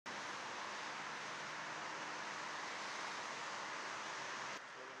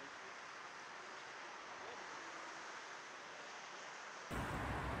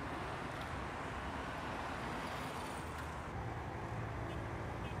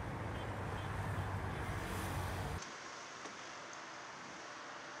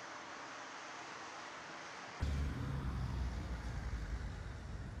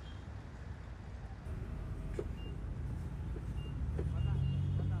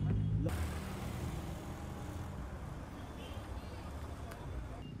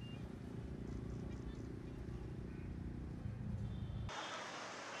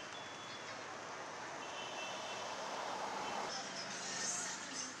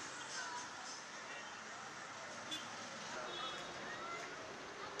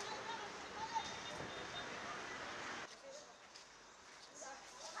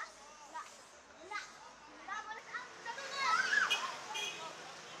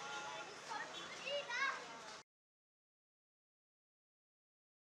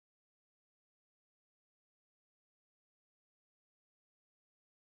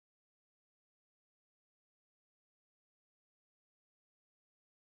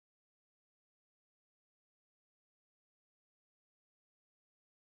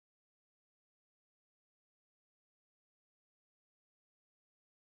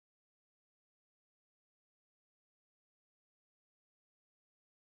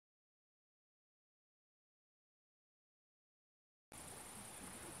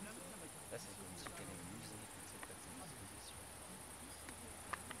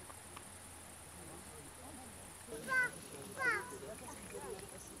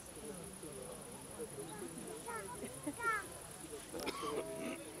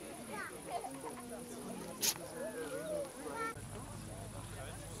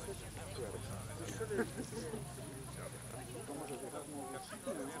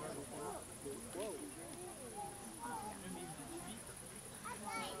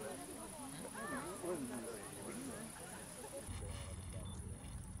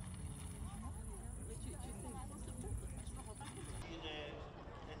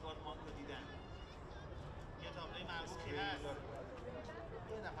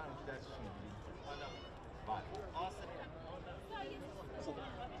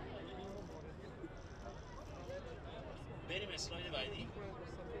اسلاید بعدی.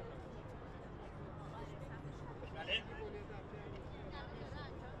 بله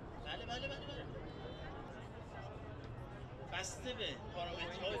بله بله بله بله. بسته به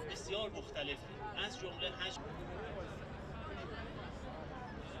پارامترهای بسیار مختلفی از جمله حجم.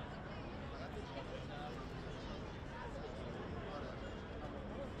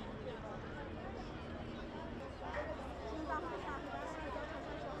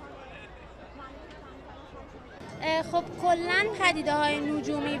 خب کلاً پدیده‌های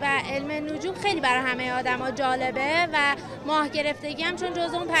نجومی و علم نجوم خیلی برای همه آدم‌ها جالبه و ماه گرفتگی هم چون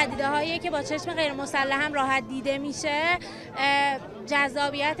جزو اون پدیده‌هاییه که با چشم غیر مسلح هم راحت دیده میشه،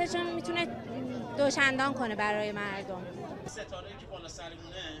 جذابیتشون میتونه دوچندان کنه برای مردم. ستاره‌ای که بالا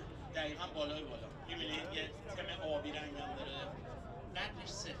سرمونه دقیقاً بالای بالا می‌بینید یه تم آبی رنگ هم داره، قدرش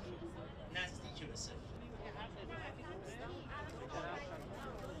صفر، نزدیک به صفر.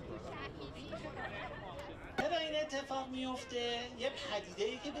 چرا این اتفاق میفته؟ یه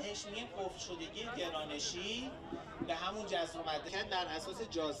پدیده‌ای که بهش میگیم قفل شدگی گرانشی به همون جذب و مده در اساس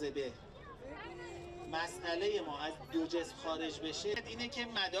جاذبه. مسئله ما از دو جسم خارج بشه اینه که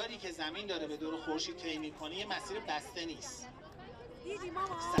مداری که زمین داره به دور خورشید طی می‌کنه یه مسیر بسته نیست. تصویر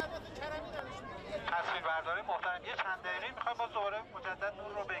برداری محترم یه چند دقیقه میخوایم باز دوباره مجدد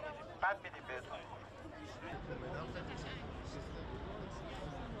نور رو بگیریم بعد میدیم بهتون.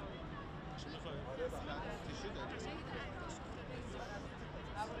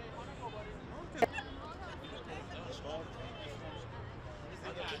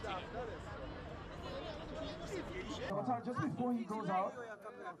 Just before he goes out,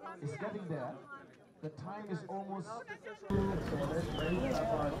 it's getting there. The time is almost. So let's raise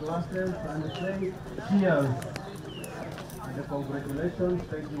up our glasses and say cheers. And congratulations,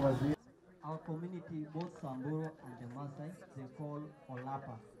 thank you, Wazir. Our community, both Samburu and the Maasai, they call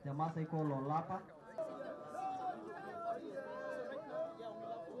Olapa. The Maasai call Olapa.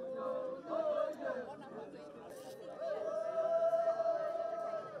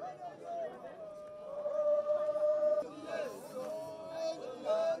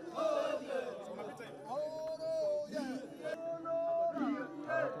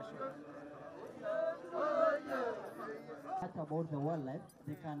 About the wildlife,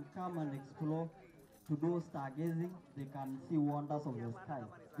 they can come and explore to do stargazing. They can see wonders of the sky.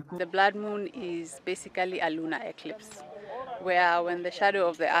 The blood moon is basically a lunar eclipse, where when the shadow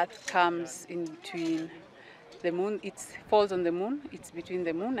of the earth comes in between the moon, it falls on the moon, it's between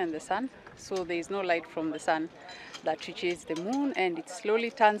the moon and the sun, so there is no light from the sun that reaches the moon, and it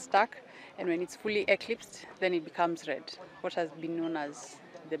slowly turns dark, and when it's fully eclipsed, then it becomes red, what has been known as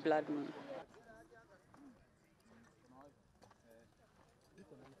the blood moon.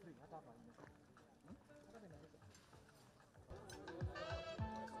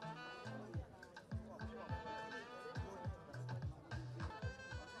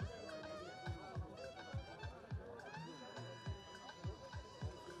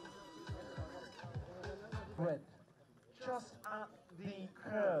 Just at the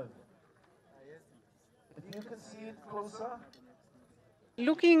curve. If you can see it closer.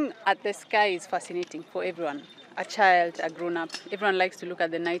 Looking at the sky is fascinating for everyone. A child, a grown-up, everyone likes to look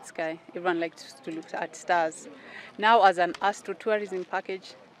at the night sky, everyone likes to look at stars. Now as an astro-tourism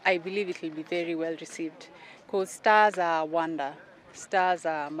package, I believe it will be very well received because stars are a wonder. Stars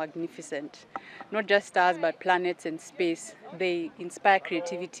are magnificent. Not just stars but planets and space. They inspire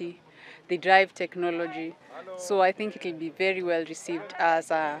creativity, they drive technology. So I think it will be very well received as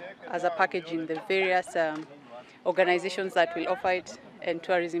a package in the various organizations that will offer it and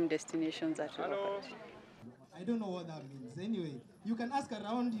tourism destinations that will offer it. I don't know what that means. Anyway, you can ask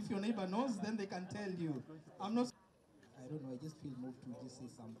around if your neighbor knows, then they can tell you. I'm not. I don't know. I just feel moved to just say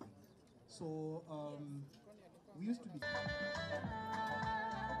something. So we used to be.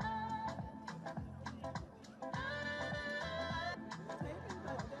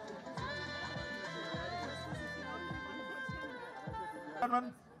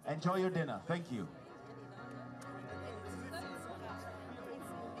 Enjoy your dinner. Thank you.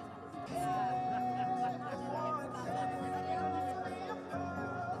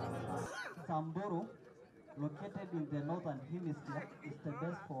 Samburu, located in the northern hemisphere, is the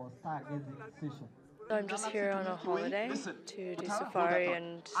best for stargazing session. I'm just here on a holiday to do safari,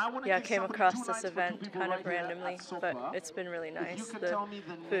 and yeah, I came across this event kind of randomly, but it's been really nice. The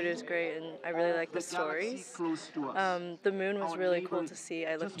food is great, and I really like the stories. The moon was really cool to see.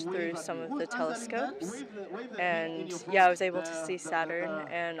 I looked through some of the telescopes, and yeah, I was able to see Saturn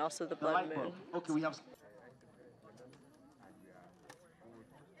and also the blood moon.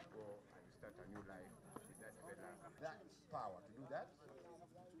 Power to do that,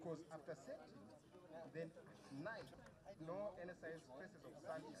 because after setting, then at night no any size traces of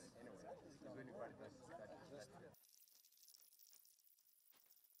sand anywhere. Is when you find that.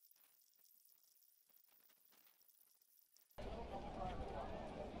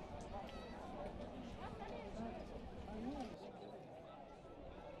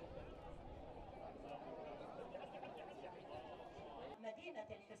 مدينة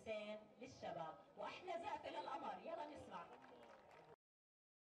الحسين للشباب وأحلى زقف للقمر، يلا نسمع.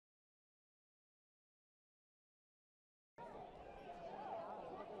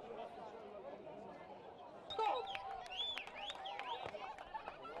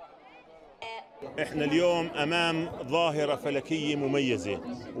 احنا اليوم امام ظاهرة فلكية مميزة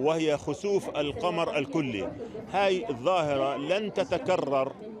وهي خسوف القمر الكلي. هاي الظاهرة لن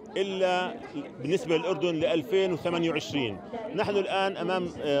تتكرر إلا بالنسبة للأردن ل 2028. نحن الآن أمام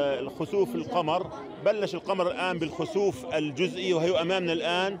خسوف القمر. بلش القمر الآن بالخسوف الجزئي وهي أمامنا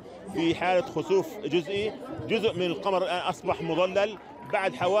الآن في حالة خسوف جزئي. جزء من القمر الآن أصبح مظلل.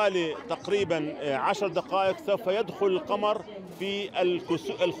 بعد حوالي تقريبا 10 دقائق سوف يدخل القمر في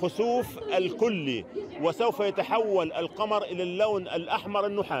الخسوف الكلي وسوف يتحول القمر إلى اللون الأحمر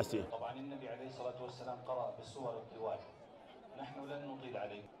النحاسي. طبعا النبي عليه الصلاة والسلام قرأ بالسور الطوال، نحن لن نطيل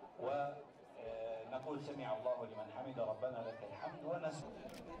عليه ونقول سمع الله لمن حمد ربنا لك الحمد ونسمع.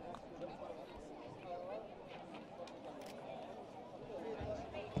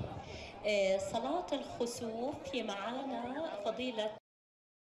 صلاة الخسوف في معانا فضيلة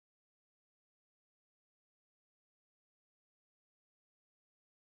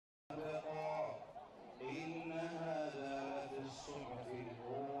إن هذا في الصحف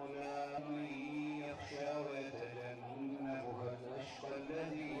الأولى من يخشى ويتجنبها الأشقى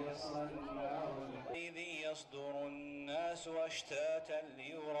الذي يصلى النار إذ يصدر الناس أشتاتا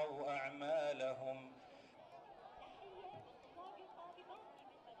ليروا أعمالهم.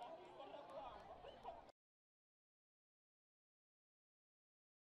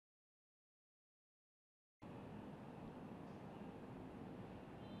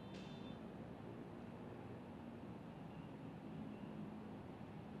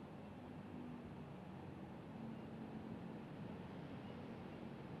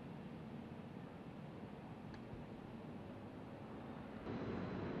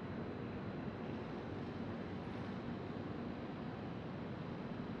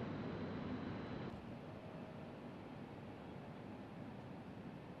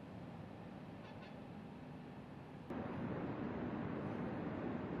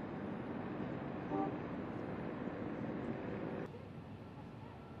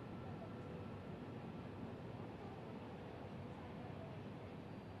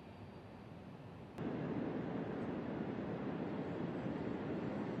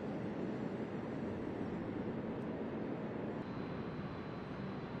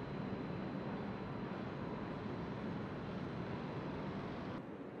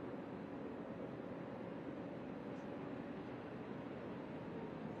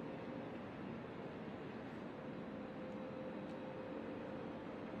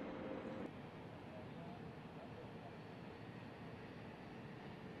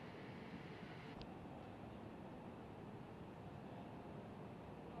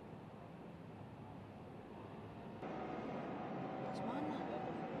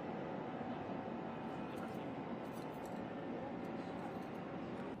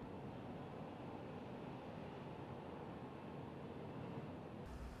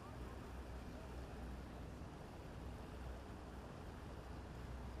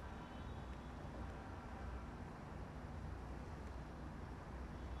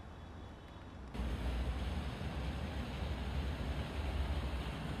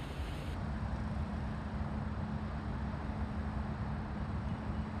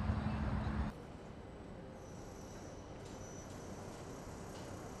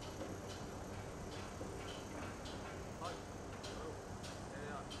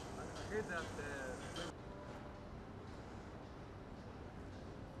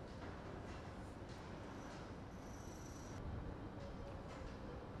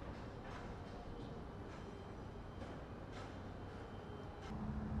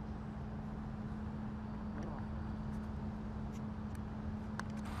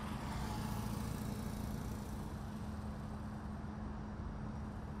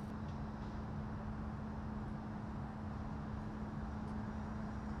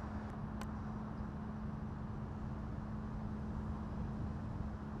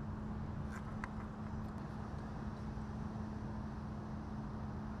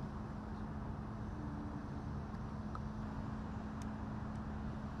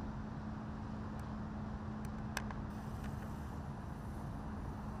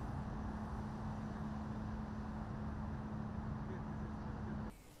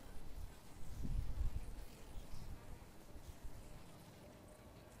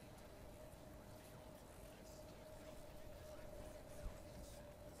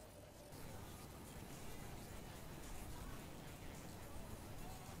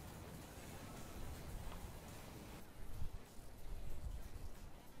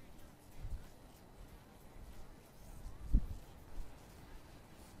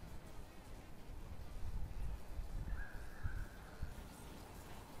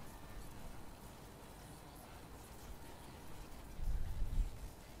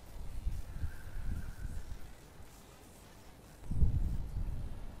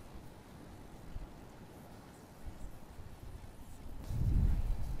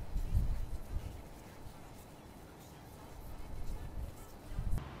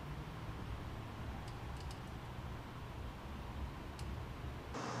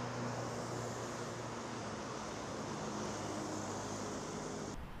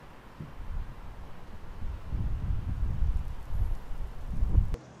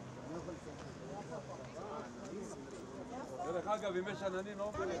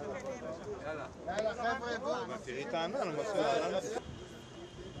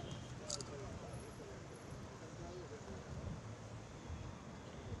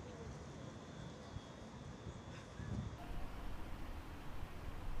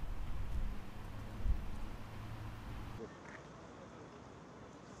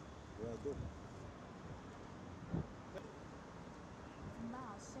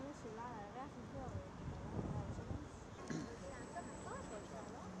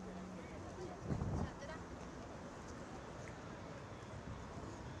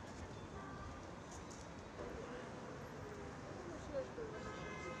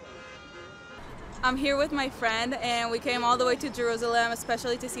 I'm here with my friend and we came all the way to Jerusalem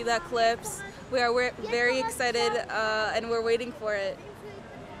especially to see the eclipse. We are very excited and we're waiting for it.